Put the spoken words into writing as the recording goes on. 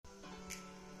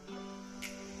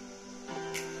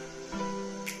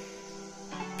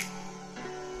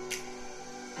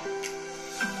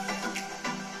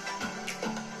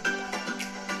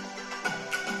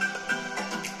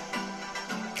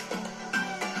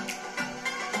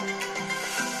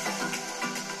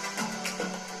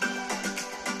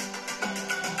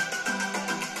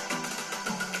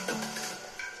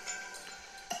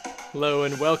Hello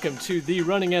and welcome to the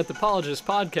Running Anthropologist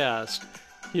podcast.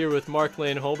 Here with Mark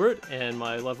Lane Holbert and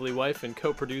my lovely wife and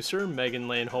co-producer Megan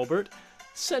Lane Holbert,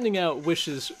 sending out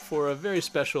wishes for a very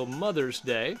special Mother's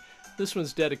Day. This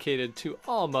one's dedicated to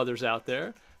all mothers out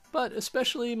there, but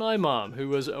especially my mom, who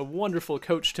was a wonderful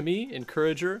coach to me,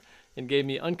 encourager, and gave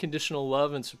me unconditional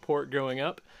love and support growing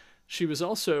up. She was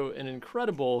also an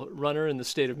incredible runner in the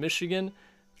state of Michigan,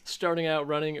 starting out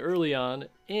running early on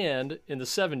and in the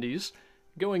 70s,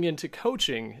 going into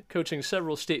coaching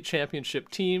several state championship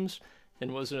teams,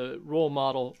 and was a role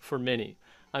model for many.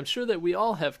 I'm sure that we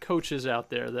all have coaches out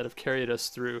there that have carried us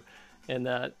through and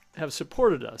that have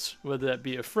supported us, whether that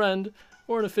be a friend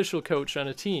or an official coach on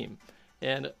a team.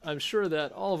 And I'm sure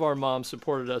that all of our moms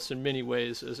supported us in many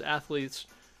ways as athletes,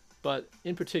 but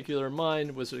in particular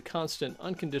mine was a constant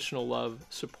unconditional love,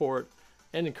 support,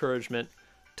 and encouragement.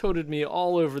 Toted me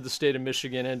all over the state of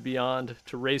Michigan and beyond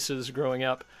to races growing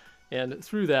up. And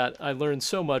through that, I learned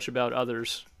so much about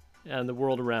others and the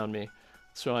world around me.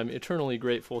 So I'm eternally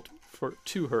grateful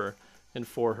to her and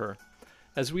for her.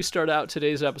 As we start out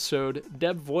today's episode,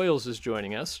 Deb Voiles is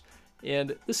joining us.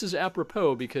 And this is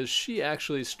apropos because she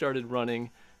actually started running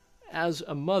as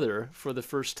a mother for the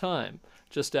first time,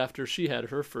 just after she had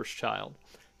her first child.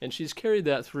 And she's carried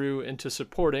that through into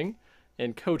supporting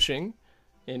and coaching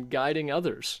and guiding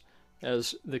others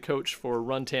as the coach for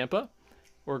Run Tampa,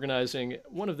 organizing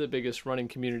one of the biggest running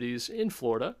communities in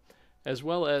Florida, as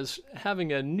well as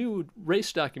having a new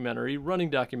running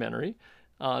documentary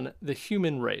on the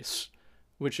human race,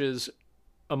 which is,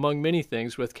 among many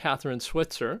things, with Kathrine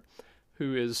Switzer,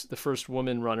 who is the first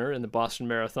woman runner in the Boston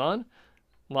Marathon.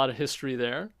 A lot of history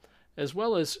there, as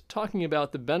well as talking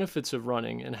about the benefits of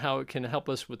running and how it can help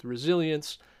us with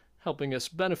resilience, helping us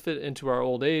benefit into our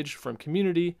old age from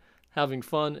community, having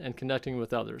fun, and connecting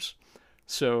with others.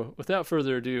 So without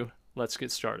further ado, let's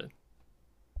get started.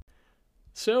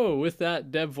 So with that,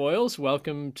 Deb Voiles,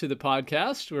 welcome to the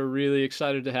podcast. We're really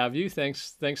excited to have you.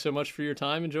 Thanks so much for your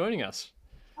time and joining us.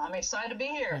 I'm excited to be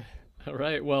here. All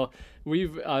right. Well,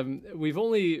 we've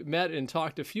only met and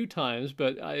talked a few times,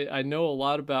 but I know a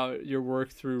lot about your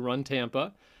work through Run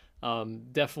Tampa.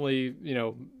 Definitely,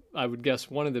 I would guess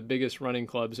one of the biggest running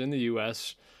clubs in the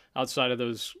U.S. outside of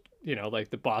those,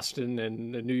 like the Boston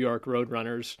and the New York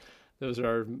Roadrunners. Those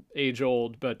are age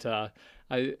old, but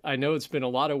I know it's been a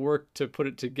lot of work to put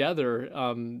it together.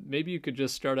 Maybe you could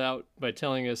just start out by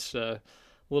telling us a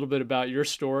little bit about your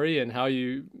story and how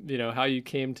you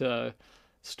came to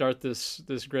start this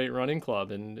great running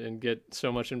club and get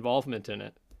so much involvement in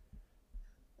it.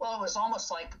 Well, it was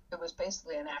almost like it was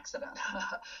basically an accident.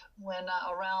 When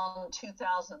around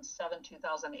 2007,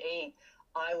 2008,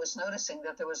 I was noticing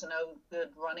that there was no good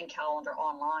running calendar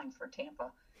online for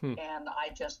Tampa. And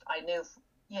I knew,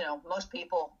 most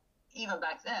people, even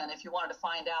back then, if you wanted to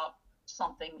find out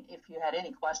something, if you had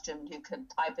any question, you could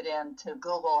type it in to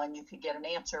Google and you could get an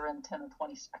answer in 10 or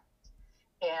 20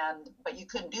 seconds. But you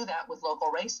couldn't do that with local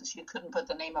races. You couldn't put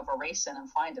the name of a race in and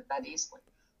find it that easily.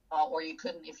 Or you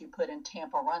couldn't, if you put in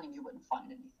Tampa running, you wouldn't find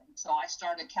anything. So I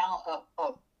started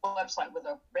a website with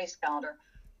a race calendar.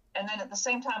 And then at the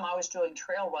same time, I was doing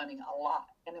trail running a lot.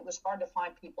 And it was hard to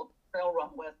find people to trail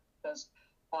run with because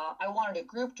I wanted a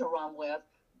group to run with,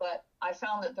 but I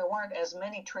found that there weren't as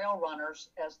many trail runners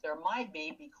as there might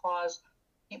be because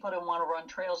people didn't want to run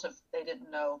trails if they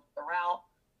didn't know the route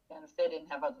and if they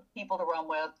didn't have other people to run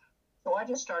with. So I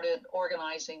just started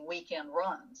organizing weekend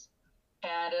runs.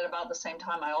 And at about the same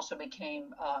time, I also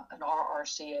became an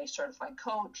RRCA certified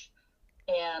coach.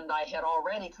 And I had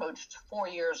already coached 4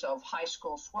 years of high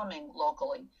school swimming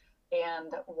locally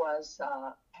and was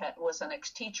an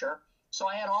ex-teacher. So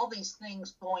I had all these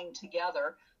things going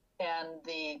together, and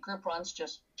the group runs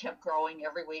just kept growing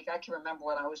every week. I can remember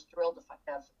when I was thrilled if I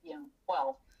have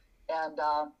 12, and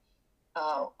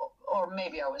or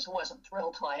maybe I wasn't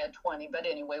thrilled till I had 20. But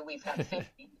anyway, we've had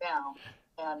 50 now,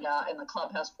 and the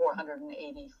club has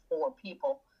 484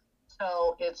 people.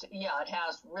 So it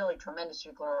has really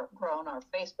tremendously grown. Our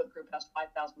Facebook group has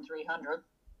 5,300.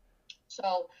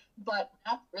 So, but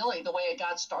not really the way it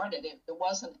got started. It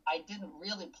wasn't, I didn't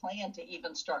really plan to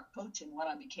even start coaching when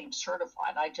I became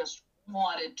certified. I just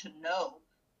wanted to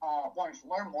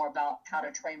learn more about how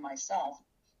to train myself.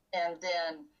 And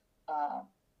then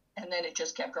it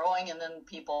just kept growing. And then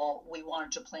we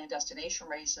wanted to plan destination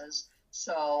races.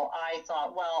 So I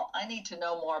thought, well, I need to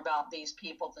know more about these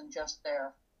people than just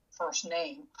their first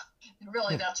name. And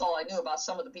really, that's all I knew about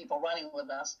some of the people running with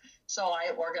us. So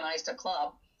I organized a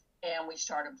club. And we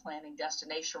started planning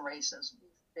destination races.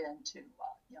 We've been to,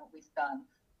 we've done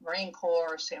Marine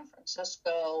Corps, San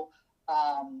Francisco,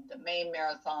 the Maine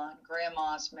Marathon,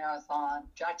 Grandma's Marathon,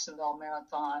 Jacksonville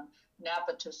Marathon,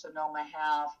 Napa to Sonoma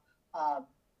Half,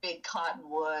 Big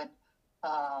Cottonwood.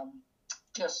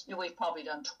 We've probably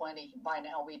done 20 by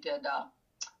now. We did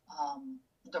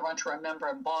the Run to Remember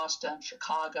in Boston,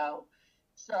 Chicago.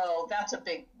 So that's a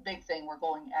big thing. We're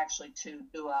going actually to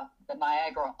do the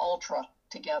Niagara Ultra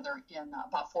together in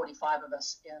about 45 of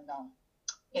us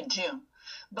in June.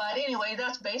 But anyway,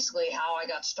 that's basically how I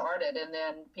got started. And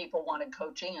then people wanted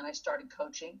coaching, and I started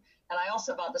coaching. And I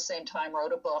also, about the same time,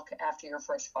 wrote a book, After Your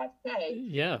First 5K.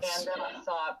 Yes. And then I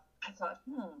thought,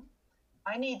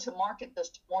 I need to market this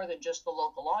to more than just the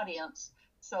local audience.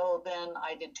 So then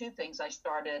I did two things. I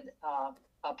started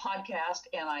a podcast,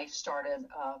 and I started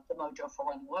the Mojo for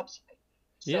Running website.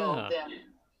 So then,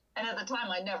 and at the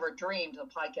time, I never dreamed the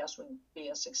podcast would be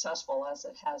as successful as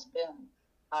it has been.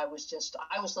 I was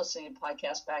listening to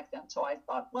podcasts back then, so I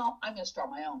thought, well, I'm going to start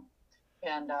my own.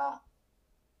 And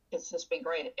it's just been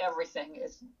great.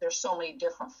 There's so many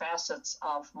different facets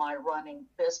of my running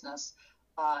business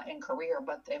and career,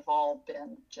 but they've all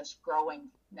been just growing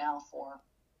now for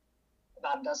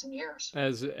about a dozen years.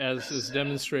 As is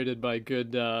demonstrated by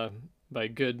good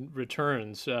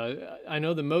returns. I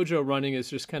know the Mojo Running is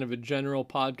just kind of a general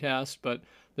podcast, but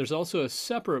there's also a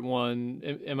separate one,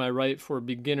 am I right, for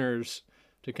beginners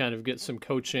to kind of get some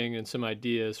coaching and some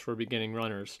ideas for beginning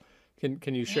runners.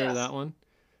 Can you share that one?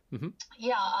 Mm-hmm.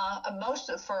 Yeah,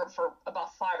 for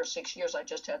about 5 or 6 years, I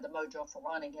just had the Mojo for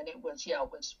Running, and it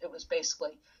was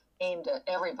basically aimed at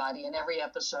everybody, and every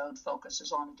episode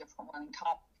focuses on a different running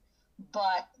topic.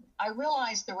 But I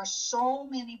realized there were so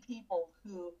many people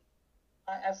who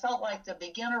I felt like the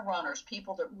beginner runners,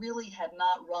 people that really had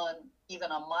not run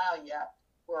even a mile yet,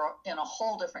 were in a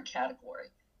whole different category,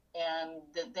 and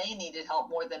that they needed help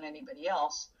more than anybody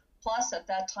else. Plus, at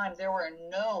that time, there were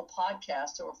no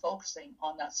podcasts that were focusing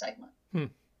on that segment.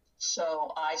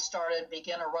 So I started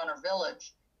Beginner Runner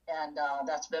Village, and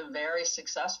that's been very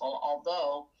successful.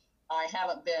 Although I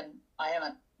haven't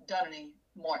done any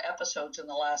more episodes in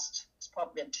the last, it's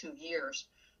probably been 2 years,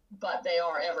 but they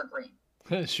are evergreen.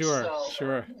 Sure.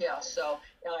 So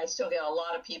I still get a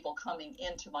lot of people coming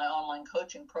into my online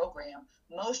coaching program.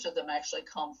 Most of them actually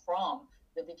come from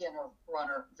the Beginner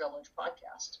Runner Village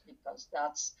podcast, because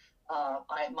that's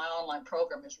my online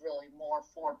program is really more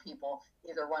for people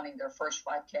either running their first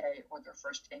 5K or their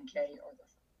first 10K or their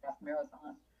first half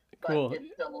marathon. Cool.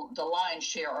 But the lion's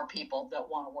share are people that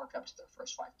want to work up to their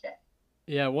first 5K.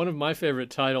 Yeah, one of my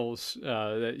favorite titles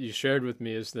that you shared with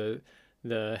me is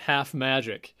the half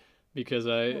magic, because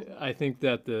I think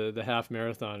that the half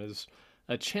marathon is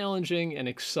a challenging and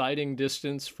exciting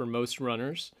distance for most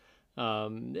runners.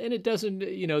 And it doesn't,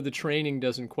 the training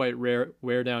doesn't quite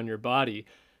wear down your body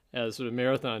as a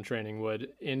marathon training would.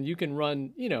 And you can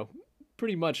run,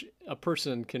 pretty much a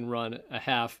person can run a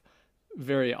half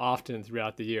very often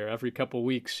throughout the year. Every couple of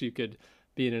weeks, you could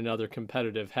be in another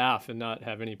competitive half and not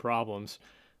have any problems.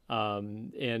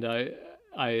 And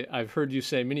I've heard you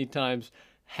say many times,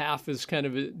 half is kind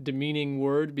of a demeaning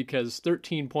word because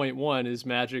 13.1 is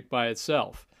magic by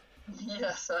itself.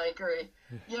 Yes, I agree.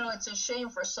 It's a shame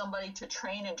for somebody to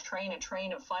train and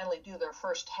finally do their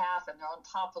first half, and they're on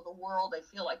top of the world. They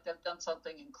feel like they've done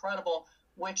something incredible,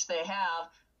 which they have.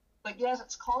 But yes,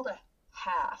 it's called a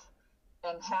half,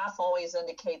 and half always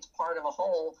indicates part of a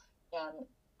whole. And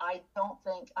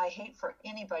I hate for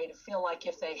anybody to feel like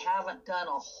if they haven't done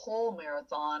a whole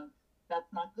marathon,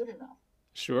 that's not good enough.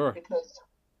 Sure. Because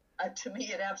to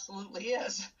me, it absolutely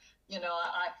is.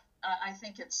 I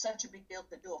think it's such a big deal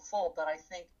to do a full, but I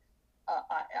think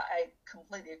I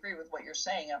completely agree with what you're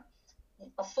saying.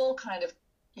 A full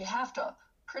you have to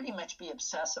pretty much be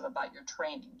obsessive about your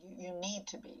training. You need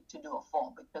to do a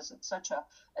full, because it's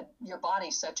your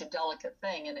body's such a delicate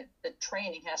thing, and the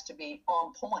training has to be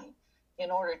on point in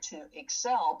order to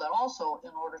excel, but also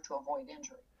in order to avoid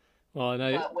injury. Well,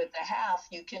 but with the half,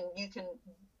 you can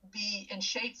be in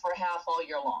shape for half all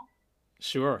year long.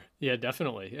 Sure. Yeah,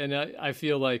 definitely. And I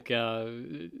feel like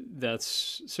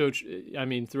that's so,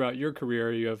 throughout your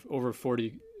career, you have over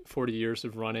 40 years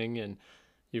of running, and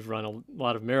you've run a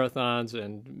lot of marathons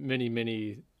and many,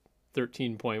 many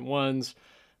 13.1s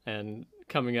and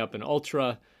coming up in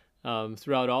ultra.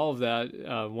 Throughout all of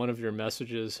that, one of your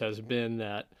messages has been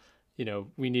that,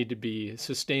 we need to be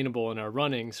sustainable in our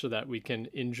running so that we can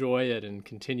enjoy it and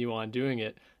continue on doing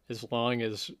it as long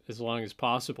as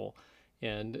possible.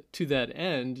 And to that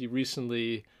end, you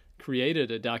recently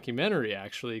created a documentary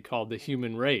actually called The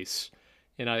Human Race.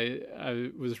 And I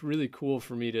was really cool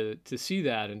for me to see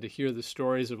that and to hear the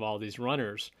stories of all these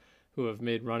runners who have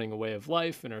made running a way of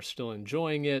life and are still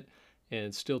enjoying it.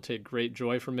 and still take great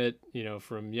joy from it,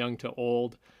 from young to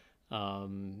old,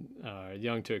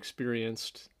 young to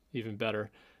experienced, even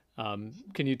better.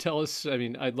 Can you tell us,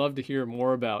 I'd love to hear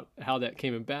more about how that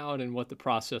came about and what the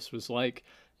process was like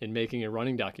in making a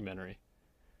running documentary.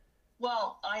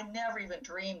 Well, I never even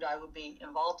dreamed I would be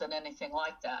involved in anything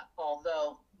like that,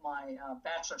 although my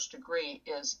bachelor's degree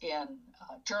is in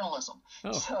journalism.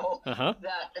 Oh, so uh-huh.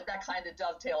 that kind of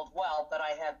dovetailed well, but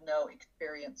I had no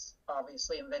experience,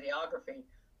 obviously, in videography.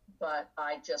 But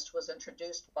I just was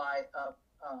introduced by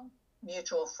a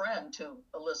mutual friend to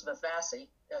Elizabeth Vassy.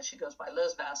 She goes by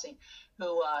Liz Vassy,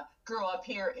 who grew up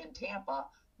here in Tampa,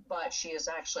 but she is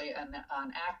actually an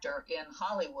actor in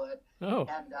Hollywood. Oh,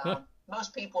 And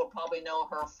most people probably know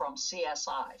her from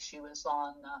CSI. She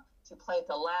played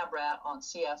the lab rat on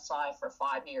CSI for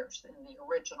 5 years in the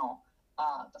original,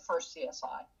 the first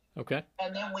CSI. Okay.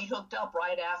 And then we hooked up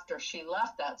right after she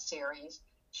left that series.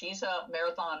 She's a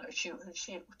marathon. She's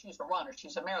a runner.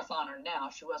 She's a marathoner now.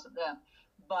 She wasn't then,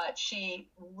 but she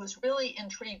was really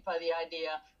intrigued by the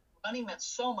idea. Running meant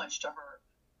so much to her,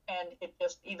 and it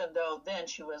just, even though then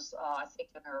she was, I think,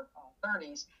 in her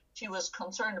 30s, she was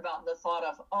concerned about the thought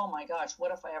of, oh my gosh,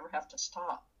 what if I ever have to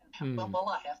stop? And when will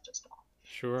I have to stop?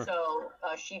 Sure. So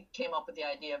she came up with the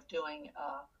idea of doing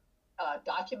a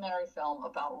documentary film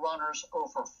about runners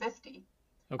over 50.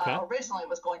 Okay. Originally, it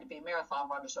was going to be marathon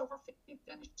runners over 50,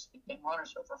 then it just became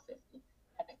runners over 50.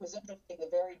 And it was interesting, the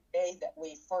very day that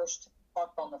we first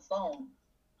talked on the phone,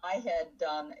 I had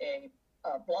done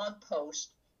a blog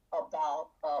post about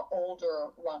older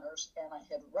runners, and I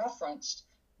had referenced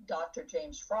Dr.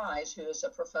 James Fries, who is a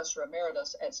professor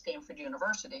emeritus at Stanford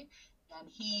University, and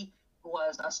he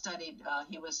was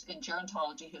he was in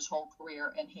gerontology his whole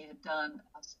career, and he had done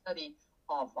a study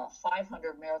of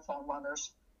 500 marathon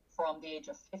runners from the age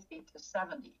of 50 to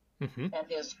 70. Mm-hmm. And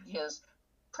his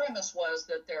premise was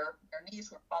that their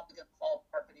knees were probably going to fall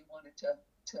apart, but he wanted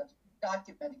to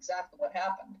document exactly what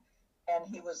happened. And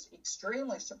he was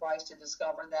extremely surprised to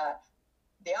discover that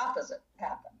the opposite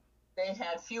happened. They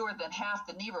had fewer than half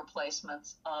the knee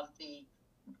replacements of the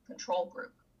control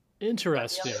group.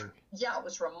 Interesting. Yeah, it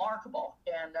was remarkable.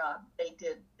 And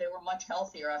they were much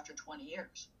healthier after 20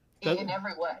 years. In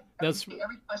every way.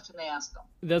 Every question they asked them.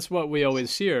 That's what we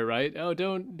always hear, right? Oh,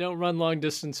 don't run long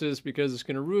distances because it's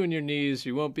going to ruin your knees.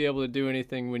 You won't be able to do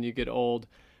anything when you get old.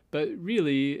 But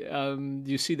really,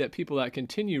 you see that people that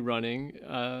continue running,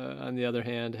 on the other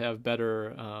hand, have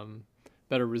better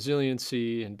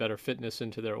resiliency and better fitness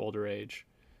into their older age.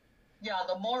 Yeah,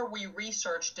 the more we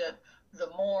researched it, the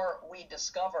more we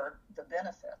discovered the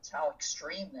benefits, how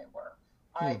extreme they were.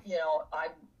 I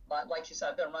like you said,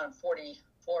 I've been running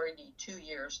 42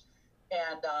 years.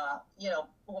 And,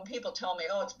 when people tell me,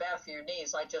 oh, it's bad for your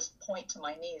knees, I just point to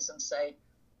my knees and say,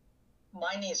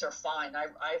 my knees are fine.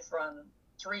 I've run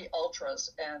 3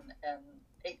 ultras and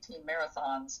 18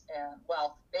 marathons. And,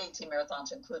 well, the 18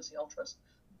 marathons includes the ultras.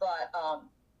 But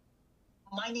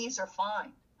my knees are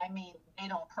fine. I mean, they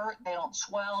don't hurt, they don't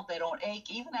swell, they don't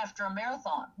ache. Even after a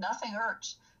marathon, nothing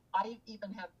hurts. I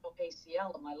even have no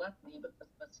ACL in my left knee because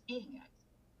of a skiing accident.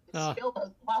 It still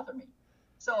doesn't bother me.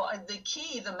 So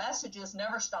the message is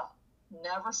never stop.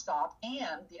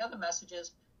 And the other message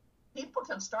is people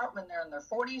can start when they're in their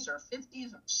 40s or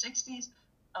 50s or 60s.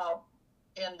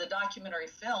 In the documentary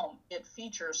film, it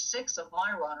features 6 of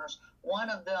my runners.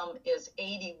 One of them is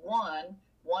 81.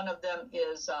 One of them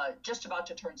is just about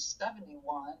to turn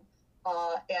 71.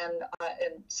 And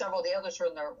several of the others are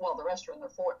the rest are in their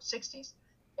 60s.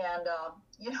 And,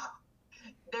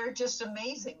 they're just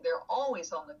amazing. They're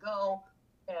always on the go.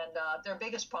 And their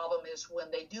biggest problem is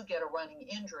when they do get a running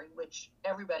injury, which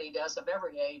everybody does of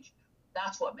every age,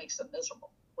 that's what makes them miserable,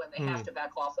 when they have to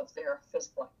back off of their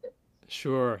physical activity.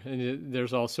 Sure. And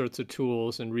there's all sorts of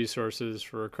tools and resources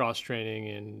for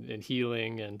cross-training and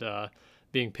healing and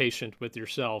being patient with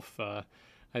yourself.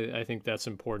 I think that's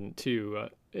important too,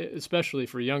 especially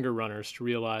for younger runners to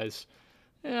realize,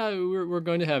 we're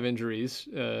going to have injuries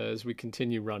as we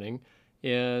continue running.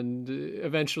 And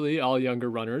eventually all younger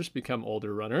runners become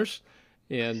older runners.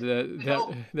 And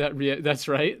that's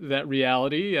right. That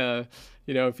reality,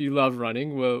 if you love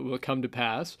running, will come to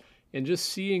pass. And just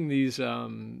seeing these, I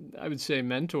would say,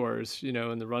 mentors,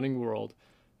 in the running world,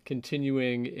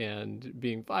 continuing and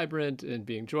being vibrant and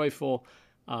being joyful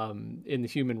in the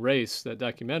human race, that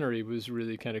documentary was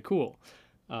really kind of cool.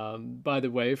 By the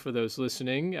way, for those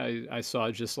listening, I saw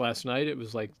just last night, it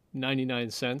was like 99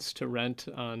 cents to rent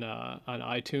on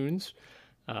iTunes.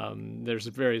 There's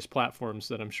various platforms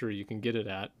that I'm sure you can get it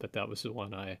at, but that was the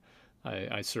one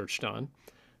I searched on.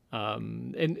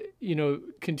 And,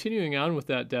 continuing on with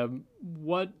that, Deb,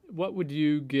 what would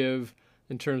you give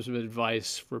in terms of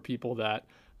advice for people that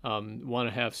want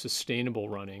to have sustainable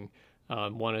running,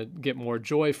 want to get more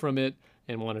joy from it,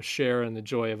 and want to share in the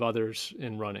joy of others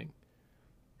in running?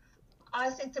 I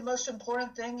think the most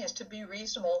important thing is to be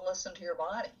reasonable and listen to your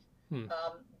body.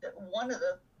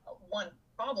 One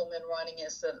problem in running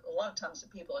is that a lot of times the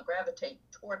people that gravitate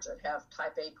towards it have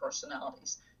type A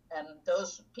personalities, and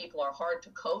those people are hard to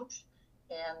coach,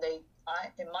 and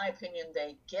in my opinion,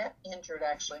 they get injured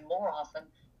actually more often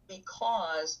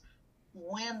because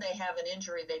when they have an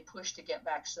injury, they push to get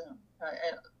back soon.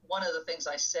 And one of the things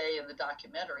I say in the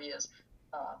documentary is,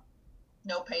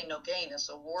 no pain, no gain is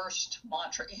the worst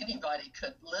mantra anybody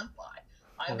could live by.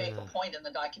 I make a point in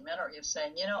the documentary of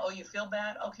saying, you feel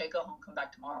bad? Okay, go home, come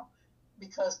back tomorrow.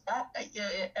 Because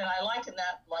and I liken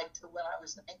that like to when I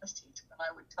was an English teacher, and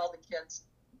I would tell the kids,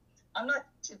 I'm not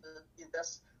to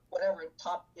this, whatever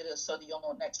top it is, so that you'll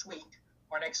know next week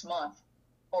or next month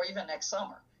or even next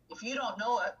summer. If you don't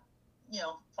know it,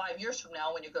 5 years from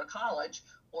now when you go to college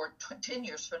or 10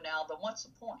 years from now, then what's the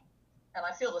point? And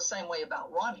I feel the same way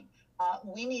about running.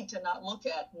 We need to not look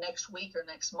at next week or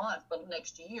next month, but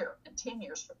next year and 10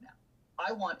 years from now.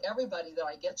 I want everybody that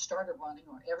I get started running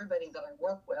or everybody that I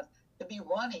work with to be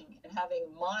running and having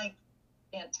my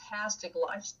fantastic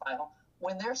lifestyle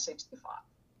when they're 65.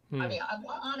 I mean,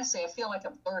 honestly, I feel like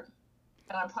I'm 30,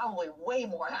 and I'm probably way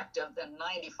more active than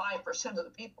 95% of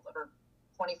the people that are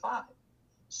 25.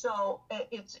 So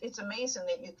it's amazing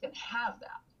that you can have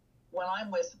that. When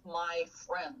I'm with my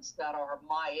friends that are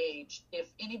my age, if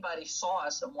anybody saw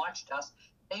us and watched us,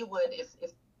 they would, if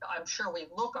I'm sure we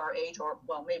look our age or,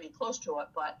 well, maybe close to it,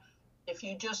 but if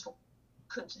you just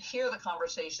could hear the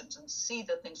conversations and see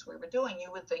the things we were doing, you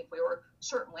would think we were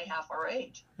certainly half our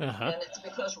age. And it's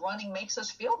because running makes us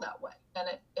feel that way. And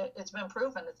it's been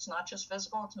proven it's not just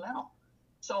physical, it's mental.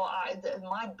 So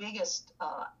my biggest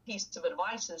piece of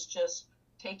advice is just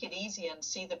take it easy and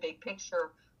see the big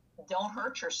picture. Don't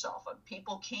hurt yourself.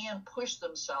 People can push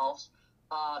themselves.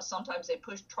 Sometimes they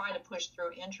try to push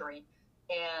through injury,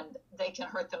 and they can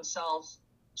hurt themselves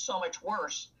so much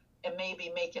worse and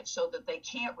maybe make it so that they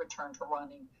can't return to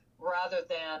running, rather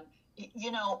than,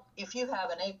 if you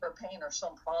have an ache or pain or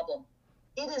some problem,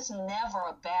 it is never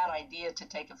a bad idea to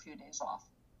take a few days off.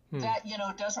 That,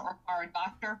 doesn't require a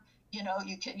doctor. You're not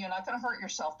going to hurt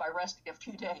yourself by resting a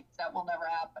few days. That will never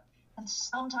happen. And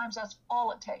sometimes that's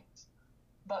all it takes.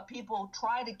 But people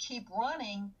try to keep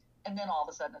running, and then all of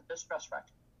a sudden it's a stress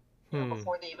fracture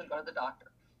before they even go to the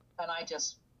doctor. And I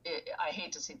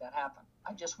hate to see that happen.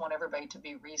 I just want everybody to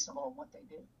be reasonable in what they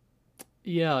do.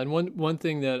 Yeah, and one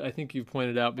thing that I think you've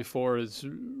pointed out before is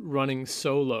running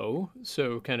solo,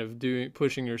 so kind of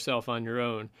pushing yourself on your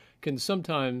own can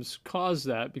sometimes cause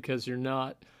that because you're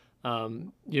not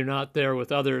there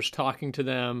with others talking to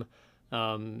them,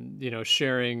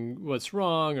 sharing what's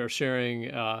wrong or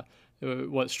sharing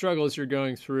what struggles you're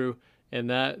going through, and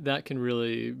that can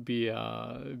really be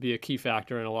a key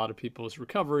factor in a lot of people's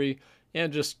recovery,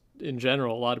 and just in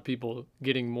general, a lot of people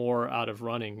getting more out of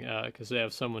running because they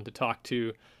have someone to talk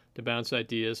to bounce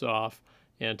ideas off,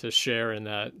 and to share in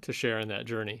that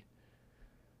journey.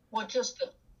 Well, just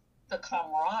the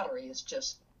camaraderie is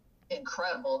just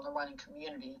incredible in the running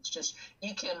community. It's just,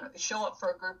 you can show up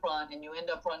for a group run and you end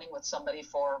up running with somebody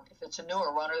for, if it's a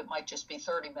newer runner, it might just be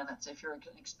 30 minutes. If you're an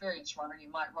experienced runner, you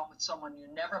might run with someone you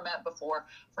never met before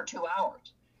for 2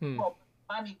 hours. Well,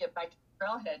 by the time you get back to the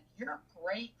trailhead, you're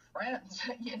great friends.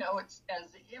 It's as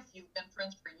if you've been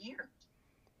friends for years.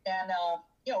 And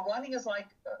running is like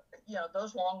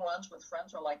those long runs with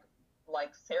friends are like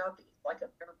therapy, like a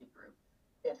therapy group.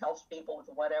 It helps people with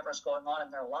whatever's going on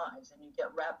in their lives, and you get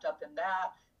wrapped up in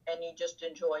that, and you just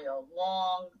enjoy a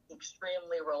long,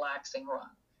 extremely relaxing run.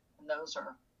 And those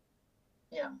are,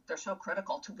 they're so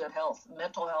critical to good health,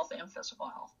 mental health and physical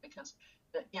health, because,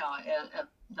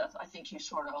 I think you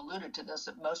sort of alluded to this,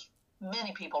 that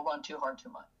many people run too hard too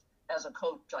much. As a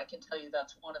coach, I can tell you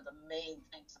that's one of the main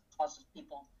things that causes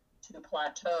people to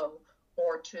plateau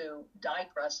or to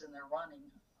digress in their running,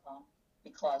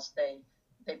 because they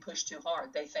push too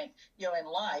hard. They think, in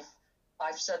life,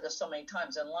 I've said this so many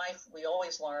times, in life, we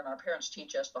always learn, our parents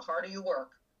teach us, the harder you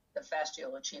work, the faster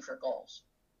you'll achieve your goals.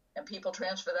 And people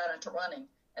transfer that into running,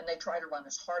 and they try to run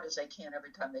as hard as they can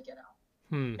every time they get out.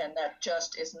 And that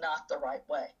just is not the right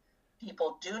way.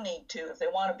 People do need to, if they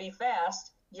want to be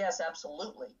fast, yes,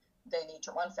 absolutely, they need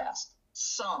to run fast.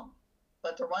 Some.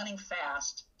 But the running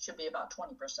fast should be about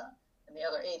 20%, and the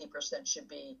other 80% should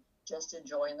be just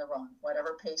enjoying the run.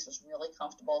 Whatever pace is really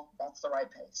comfortable, that's the right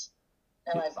pace.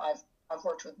 And I've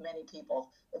worked with many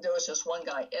people. There was just one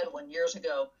guy, Edwin, years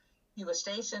ago. He was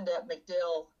stationed at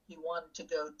MacDill. He wanted to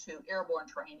go to airborne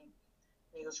training,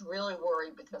 He was really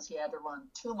worried because he had to run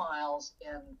 2 miles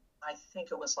in, I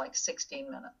think it was like 16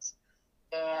 minutes.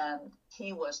 And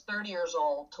he was 30 years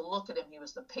old. To look at him, he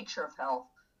was the picture of health.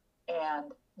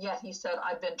 And yet he said,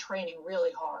 I've been training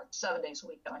really hard, 7 days a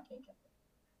week, and I can't get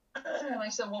there. And I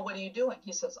said, well, what are you doing?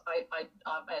 He says,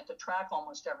 I'm at the track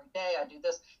almost every day. I do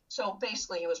this. So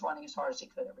basically, he was running as hard as he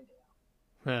could every day.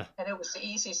 Yeah. And it was the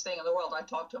easiest thing in the world. I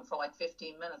talked to him for like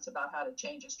 15 minutes about how to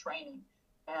change his training.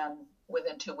 And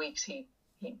within 2 weeks, he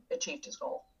achieved his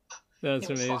goal. That's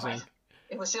amazing. Fine.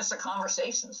 It was just a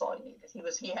conversation. That's all he needed.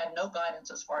 He had no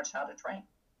guidance as far as how to train.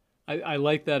 I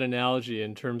like that analogy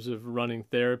in terms of running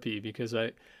therapy, because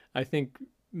I think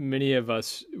many of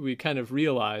us, we kind of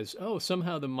realize, oh,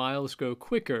 somehow the miles go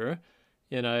quicker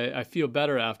and I feel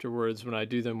better afterwards when I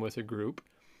do them with a group.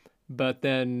 But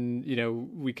then,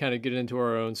 we kind of get into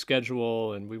our own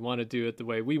schedule and we want to do it the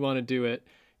way we want to do it.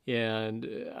 And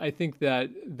I think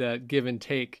that give and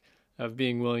take of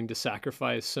being willing to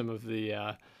sacrifice some of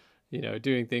the,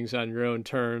 doing things on your own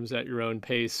terms at your own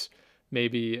pace,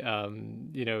 maybe,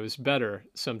 is better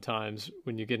sometimes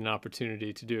when you get an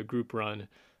opportunity to do a group run,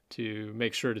 to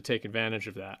make sure to take advantage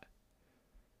of that.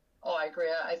 Oh, I agree.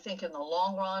 I think in the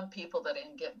long run, people that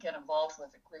get involved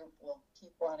with a group will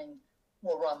keep running,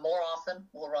 will run more often,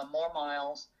 will run more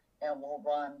miles, and will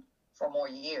run for more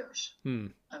years.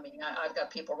 I mean, I've got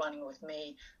people running with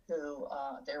me who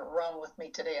they're run with me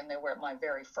today, and they were at my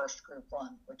very first group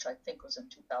run, which I think was in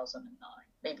 2009,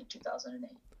 maybe 2008.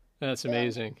 That's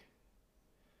amazing.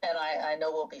 And I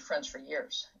know we'll be friends for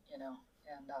years, and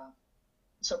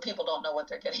so people don't know what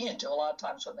they're getting into a lot of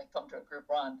times when they come to a group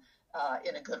run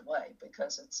in a good way,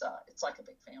 because it's like a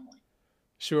big family.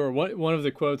 Sure. One of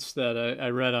the quotes that I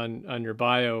read on your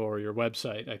bio or your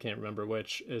website, I can't remember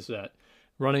which, is that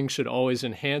running should always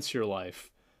enhance your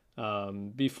life.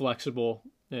 Be flexible,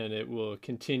 and it will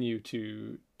continue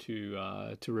to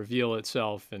reveal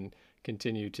itself and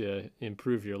continue to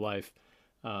improve your life.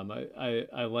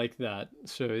 I like that.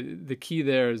 So the key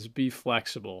there is be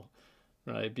flexible,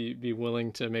 right? Be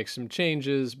willing to make some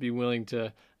changes, be willing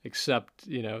to accept,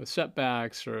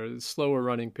 setbacks or slower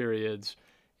running periods,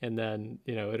 and then,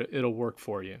 it'll work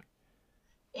for you.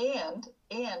 And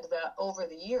that over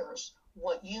the years,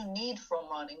 what you need from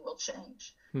running will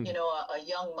change. A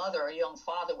young mother, a young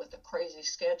father with a crazy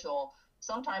schedule,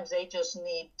 sometimes they just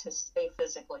need to stay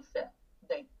physically fit.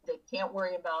 They can't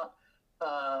worry about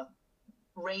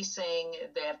racing.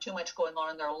 They have too much going on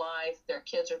in their life. Their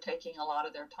kids are taking a lot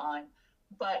of their time.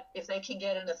 But if they can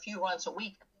get in a few runs a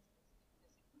week.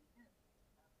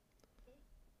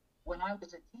 When I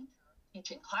was a teacher,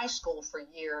 teaching high school for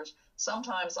years,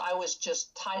 sometimes I was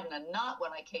just tied in a knot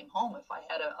when I came home if I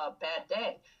had a bad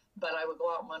day. But I would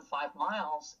go out and run 5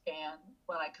 miles, and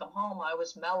when I come home, I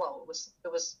was mellow.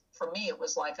 It was for me, it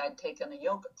was like I'd taken a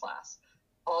yoga class.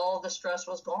 All the stress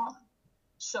was gone.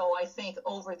 So I think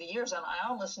over the years, and I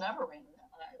almost never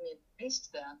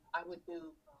raced then. I would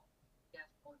do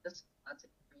that's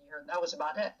a year. That was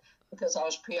about it, because I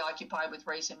was preoccupied with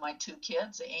raising my 2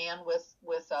 kids and with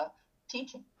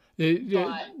teaching.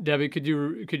 Debbie, could you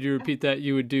repeat that?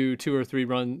 You would do 2 or 3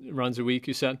 runs a week,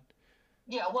 you said?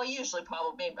 Yeah, well, usually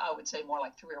maybe I would say more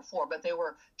like 3 or 4, but they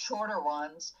were shorter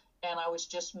runs, and I was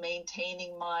just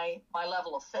maintaining my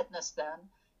level of fitness then.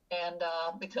 And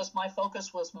because my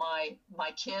focus was my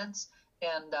kids,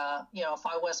 and if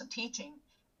I wasn't teaching,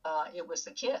 it was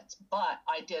the kids. But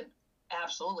I did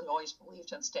absolutely always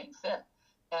believed in staying fit,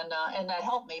 and that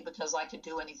helped me because I could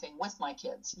do anything with my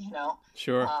kids.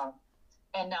 Sure.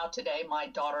 And now today,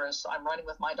 I'm running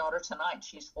with my daughter tonight.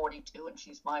 She's 42, and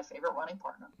she's my favorite running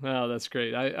partner. Wow, that's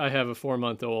great. I have a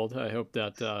 4-month-old. I hope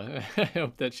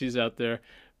that she's out there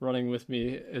running with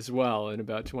me as well in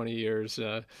about 20 years,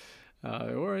 or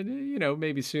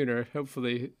maybe sooner.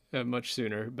 Hopefully, much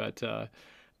sooner. But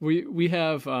we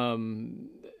have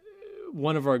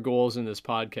one of our goals in this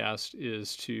podcast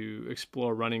is to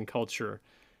explore running culture,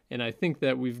 and I think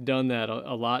that we've done that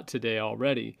a lot today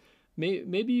already.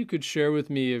 Maybe you could share with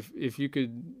me, if you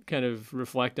could kind of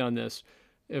reflect on this,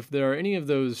 if there are any of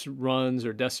those runs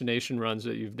or destination runs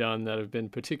that you've done that have been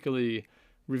particularly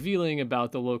revealing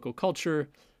about the local culture,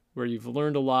 where you've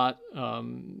learned a lot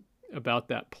about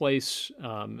that place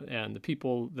and the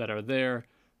people that are there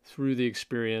through the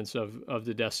experience of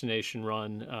the destination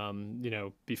run,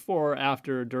 before,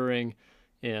 after, during,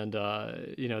 and,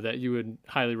 that you would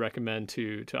highly recommend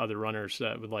to other runners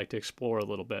that would like to explore a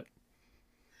little bit.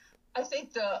 I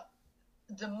think the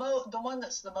one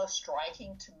that's the most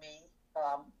striking to me,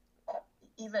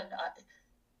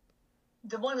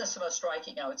 the one that's the most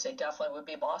striking, I would say, definitely would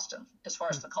be Boston, as far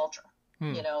as the culture.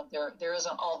 There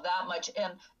isn't all that much,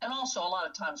 and also a lot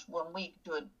of times when we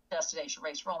do a destination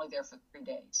race, we're only there for 3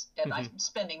 days, and I'm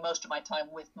spending most of my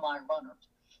time with my runners,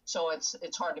 so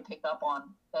it's hard to pick up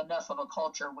on enough of a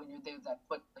culture when you're there that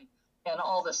quickly. And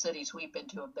all the cities we've been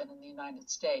to have been in the United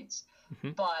States,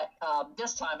 but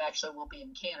this time actually we'll be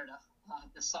in Canada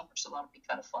this summer, so that'll be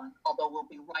kind of fun. Although we'll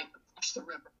be right across the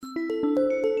river.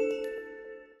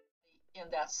 In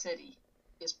that city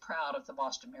is proud of the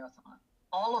Boston Marathon.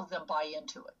 All of them buy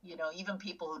into it. Even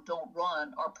people who don't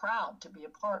run are proud to be a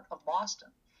part of Boston.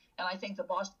 And I think the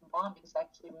Boston bombings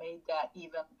actually made that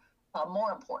even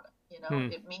more important.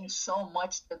 It means so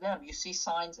much to them. You see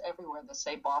signs everywhere that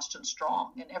say Boston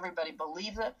Strong, and everybody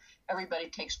believes it. Everybody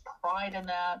takes pride in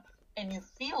that, and you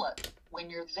feel it when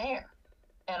you're there.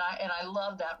 And I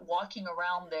love that walking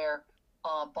around there,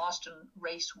 Boston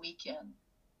race weekend.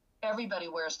 Everybody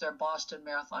wears their Boston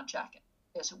Marathon jacket.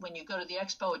 When you go to the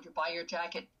expo and you buy your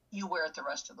jacket, you wear it the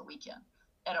rest of the weekend.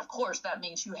 And of course, that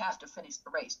means you have to finish the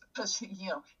race because,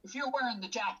 if you're wearing the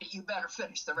jacket, you better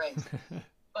finish the race.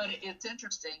 But it's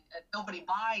interesting. Nobody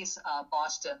buys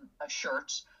Boston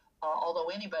shirts, although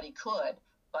anybody could,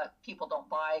 but people don't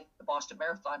buy the Boston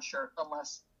Marathon shirt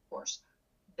unless, of course,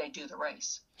 they do the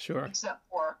race. Sure. Except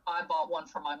for I bought one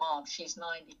for my mom. She's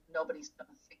 90. Nobody's going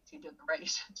to think she did the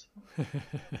race.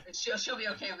 She'll be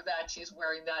okay with that. She's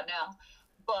wearing that now.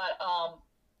 But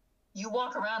you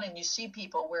walk around and you see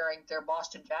people wearing their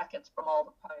Boston jackets from all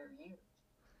the prior years.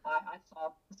 I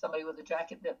saw somebody with a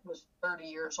jacket that was 30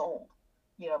 years old,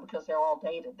 because they're all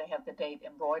dated. They have the date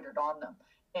embroidered on them.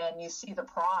 And you see the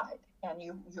pride. And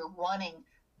you're running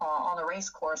on the race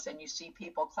course and you see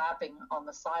people clapping on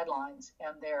the sidelines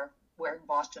and they're wearing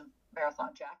Boston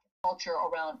Marathon jackets. Culture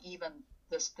around even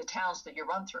the towns that you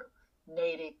run through,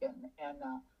 Natick and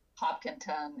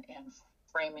Hopkinton and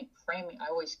Framing. I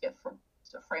always get from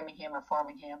Framingham or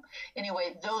Farmingham.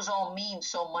 Anyway, those all mean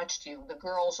so much to you. The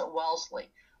girls at Wellesley.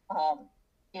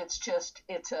 It's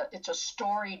a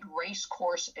storied race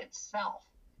course itself.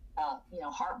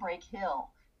 Heartbreak Hill.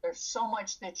 There's so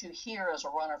much that you hear as a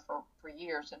runner for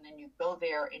years, and then you go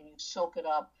there and you soak it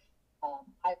up.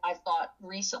 I thought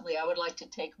recently I would like to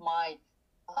take my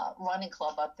running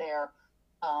club up there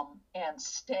and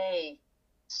stay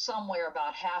somewhere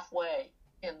about halfway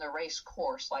in the race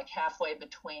course, like halfway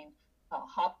between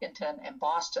Hopkinton and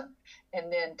Boston,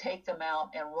 and then take them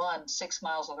out and run 6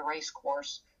 miles of the race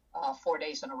course 4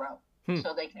 days in a row.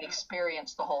 So they can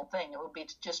experience the whole thing. It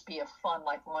would just be a fun,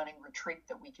 like, running retreat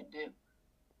that we can do.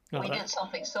 We did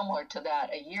something similar to that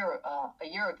a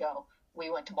year ago. We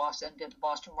went to Boston and did the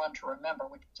Boston Run to Remember,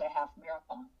 which is a half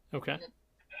marathon. Okay.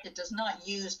 It does not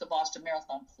use the Boston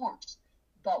Marathon course,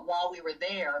 but while we were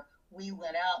there, we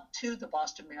went out to the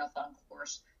Boston Marathon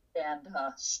course and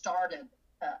started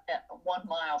at 1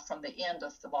 mile from the end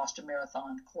of the Boston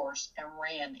Marathon course and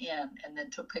ran in and then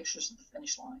took pictures of the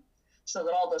finish line, so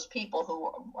that all those people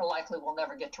who are likely will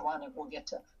never get to run it will get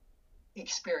to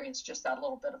experience just that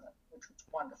little bit of it, which was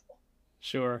wonderful.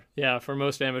 Sure. Yeah. For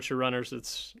most amateur runners,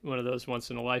 it's one of those once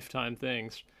in a lifetime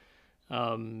things. We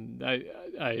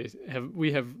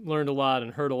have learned a lot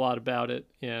and heard a lot about it,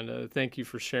 and thank you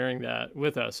for sharing that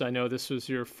with us. I know this was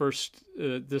your first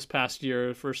this past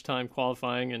year, first time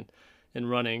qualifying and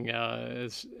running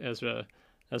as a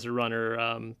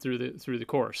runner through the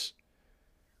course.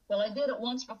 Well, I did it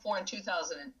once before in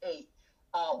 2008,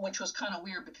 which was kind of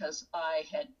weird because I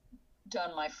had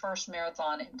done my first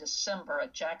marathon in December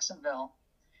at Jacksonville,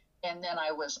 and then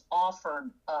I was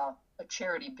offered a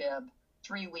charity bib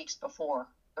 3 weeks before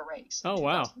the race. Oh,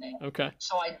 wow. Okay.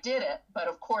 So I did it, but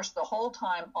of course the whole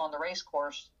time on the race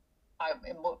course,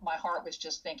 my heart was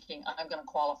just thinking, I'm going to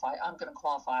qualify.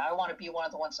 I want to be one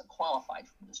of the ones that qualified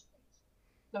for this race.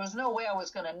 There was no way I was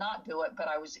going to not do it, but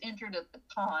I was injured at the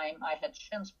time. I had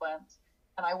shin splints,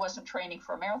 and I wasn't training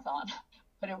for a marathon,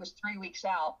 but it was 3 weeks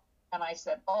out, and I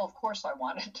said, oh, of course I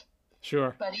want it.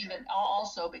 Sure. But even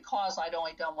also because I'd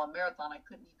only done one marathon, I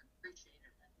couldn't even appreciate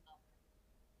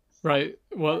it. Right.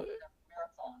 Well,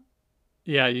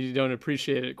 yeah, you don't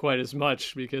appreciate it quite as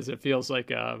much because it feels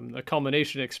like a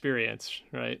culmination experience,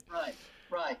 right?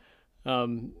 Right.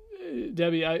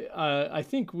 Debbie, I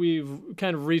think we've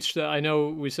kind of reached. I know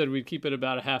we said we'd keep it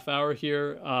about a half hour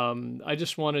here. I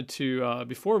just wanted to,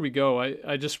 before we go,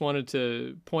 I just wanted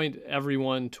to point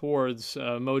everyone towards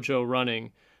Mojo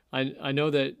Running. I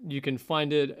know that you can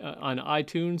find it on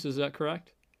iTunes. Is that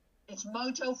correct? It's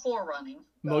Mojo 4 Running,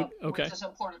 okay. Which is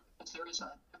important because there is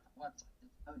a different website,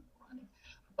 Mojo Running.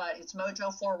 But it's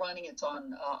Mojo 4 Running. It's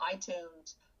on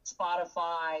iTunes,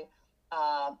 Spotify,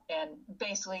 and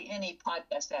basically any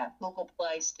podcast app, Google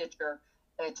Play, Stitcher.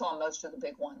 It's on most of the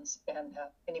big ones, and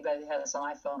anybody that has an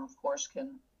iPhone, of course,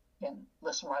 can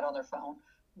listen right on their phone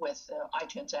with the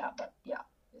iTunes app. But yeah,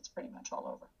 it's pretty much all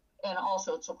over. And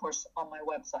also, it's of course on my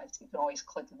website, so you can always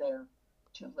click there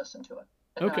to listen to it.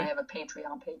 And then I have a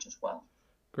Patreon page as well.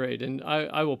 Great, and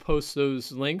I will post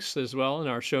those links as well in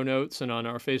our show notes and on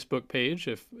our Facebook page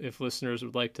if listeners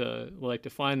would like to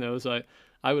find those.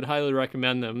 I would highly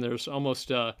recommend them. There's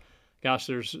almost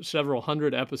there's several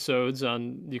hundred episodes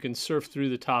on. You can surf through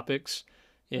the topics,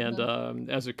 and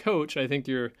as a coach, I think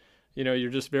you're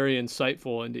just very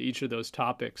insightful into each of those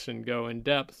topics and go in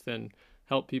depth and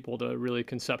help people to really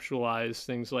conceptualize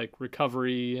things like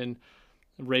recovery and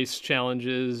race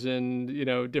challenges and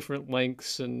different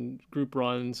lengths and group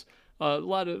runs. A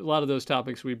lot of those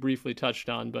topics we briefly touched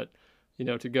on, but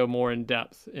to go more in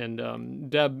depth.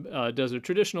 And Deb does a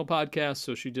traditional podcast,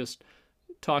 so she just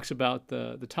talks about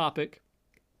the topic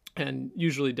and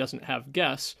usually doesn't have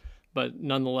guests, but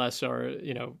nonetheless are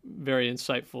very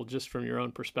insightful just from your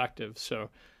own perspective. So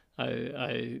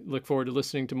I look forward to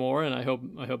listening to more, and I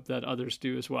hope that others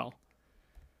do as well.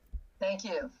 Thank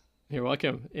you. You're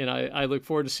welcome. And I look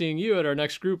forward to seeing you at our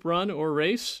next group run or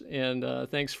race. And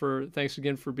thanks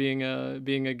again for being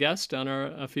a guest on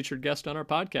a featured guest on our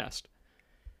podcast.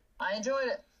 I enjoyed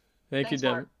it. Thanks, you,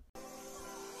 Deb. Mark.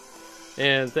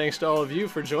 And thanks to all of you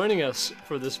for joining us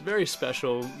for this very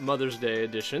special Mother's Day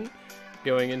edition,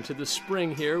 going into the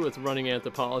spring here with Running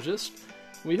Anthropologist.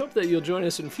 We hope that you'll join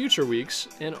us in future weeks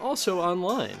and also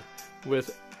online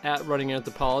with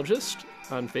 @RunningAnthropologist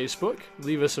on Facebook.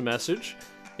 Leave us a message.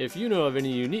 If you know of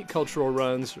any unique cultural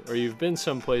runs or you've been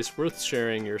someplace worth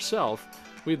sharing yourself,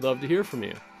 we'd love to hear from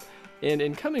you. And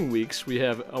in coming weeks, we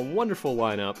have a wonderful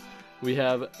lineup. We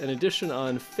have an edition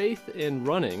on faith in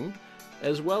running,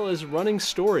 as well as running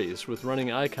stories with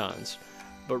running icons.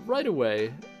 But right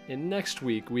away, in next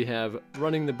week, we have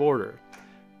Running the Border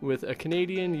with a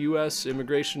Canadian-U.S.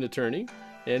 immigration attorney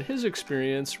and his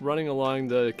experience running along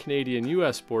the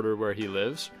Canadian-U.S. border where he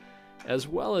lives, as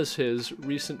well as his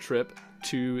recent trip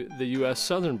to the U.S.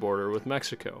 southern border with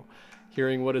Mexico,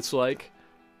 hearing what it's like,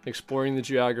 exploring the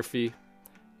geography,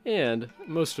 and,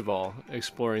 most of all,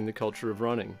 exploring the culture of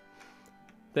running.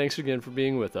 Thanks again for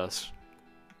being with us.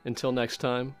 Until next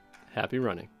time, happy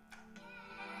running.